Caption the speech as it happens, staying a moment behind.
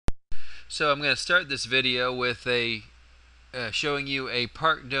So I'm going to start this video with showing you a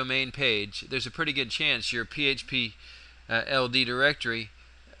park domain page. There's a pretty good chance your PHP LD directory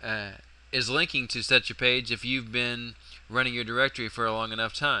is linking to such a page if you've been running your directory for a long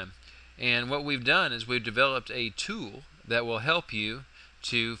enough time. And what we've done is we've developed a tool that will help you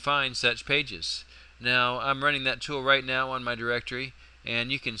to find such pages. Now I'm running that tool right now on my directory,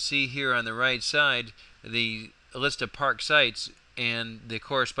 and you can see here on the right side the list of park sites and the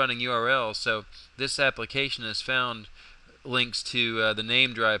corresponding URL. So this application has found links to the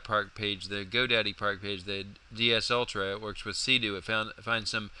NameDrive park page, the GoDaddy park page, the DS Ultra. It works with Sea-Doo. It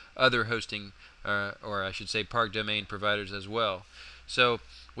finds some other hosting, or I should say park domain providers as well. So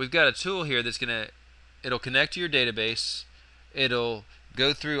we've got a tool here that's it'll connect to your database, it'll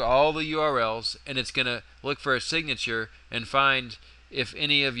go through all the URLs, and it's going to look for a signature and find if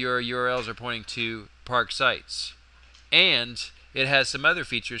any of your URLs are pointing to park sites. And it has some other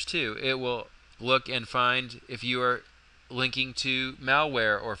features too. It will look and find if you are linking to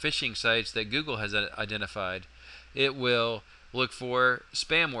malware or phishing sites that Google has identified. It will look for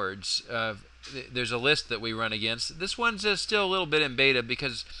spam words. There's a list that we run against. This one's still a little bit in beta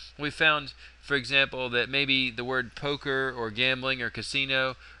because we found, for example, that maybe the word poker or gambling or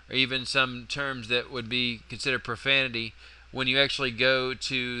casino or even some terms that would be considered profanity, when you actually go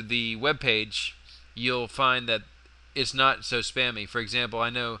to the web page, you'll find that it's not so spammy. For example, I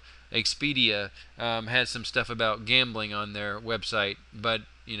know Expedia has some stuff about gambling on their website, but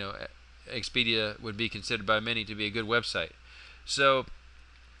Expedia would be considered by many to be a good website. So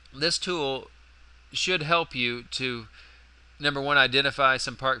this tool should help you to, number one, identify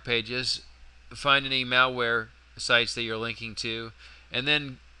some park pages, find any malware sites that you're linking to, and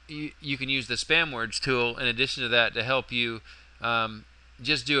then you can use the spam words tool in addition to that to help you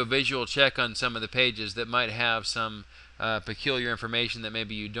just do a visual check on some of the pages that might have some peculiar information that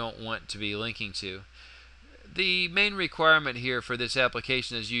maybe you don't want to be linking to. The main requirement here for this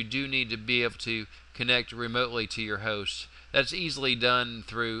application is you do need to be able to connect remotely to your host. That's easily done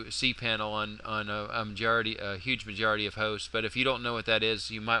through cPanel on a huge majority of hosts, but if you don't know what that is,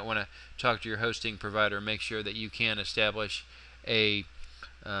 you might want to talk to your hosting provider and make sure that you can establish a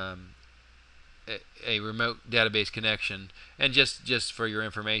remote database connection. And just for your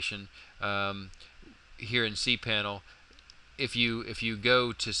information, here in cPanel, if you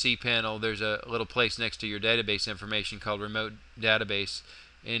go to cPanel, there's a little place next to your database information called Remote Database.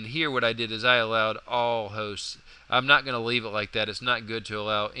 And here what I did is I allowed all hosts. I'm not going to leave it like that. It's not good to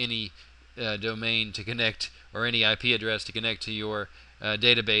allow any domain to connect or any IP address to connect to your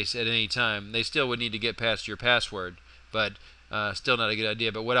database at any time. They still would need to get past your password, but still not a good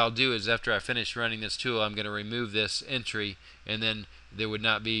idea. But what I'll do is after I finish running this tool, I'm going to remove this entry, and then there would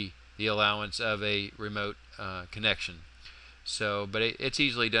not be the allowance of a remote connection. So, but it's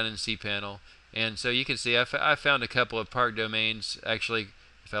easily done in cPanel. And so you can see I found a couple of park domains. Actually,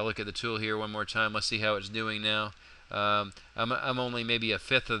 if I look at the tool here one more time, let's see how it's doing now. I'm only maybe a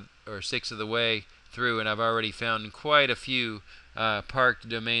fifth or sixth of the way through, and I've already found quite a few parked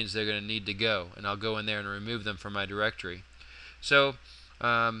domains that are going to need to go. And I'll go in there and remove them from my directory. So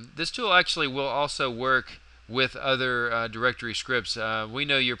this tool actually will also work with other directory scripts. We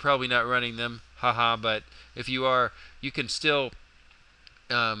know you're probably not running them, haha, but if you are, you can still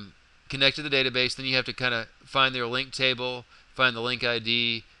connect to the database. Then you have to kind of find their link table, find the link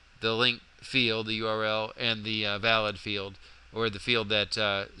ID, the link field, the URL, and the valid field, or the field that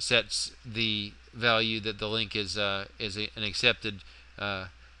sets the value that the link is an accepted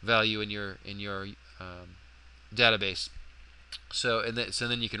value in your database. So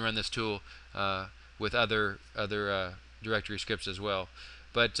then you can run this tool with other directory scripts as well.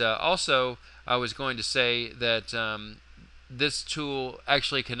 But also, I was going to say that this tool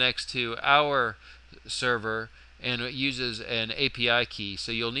actually connects to our server, and it uses an API key.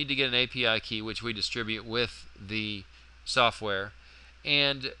 So you'll need to get an API key, which we distribute with the software.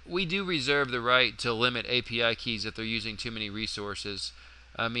 And we do reserve the right to limit API keys if they're using too many resources.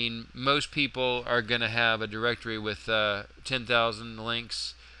 I mean, most people are going to have a directory with 10,000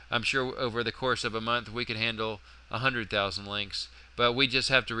 links. I'm sure over the course of a month we could handle 100,000 links, but we just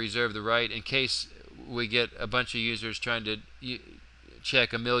have to reserve the right in case we get a bunch of users trying to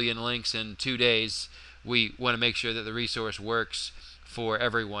check 1 million links in 2 days. We want to make sure that the resource works for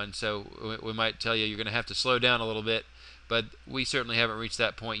everyone, so we might tell you you're going to have to slow down a little bit, but we certainly haven't reached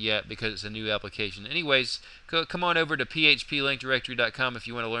that point yet because it's a new application. Anyways, come on over to phplinkdirectory.com if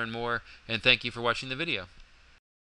you want to learn more, and thank you for watching the video.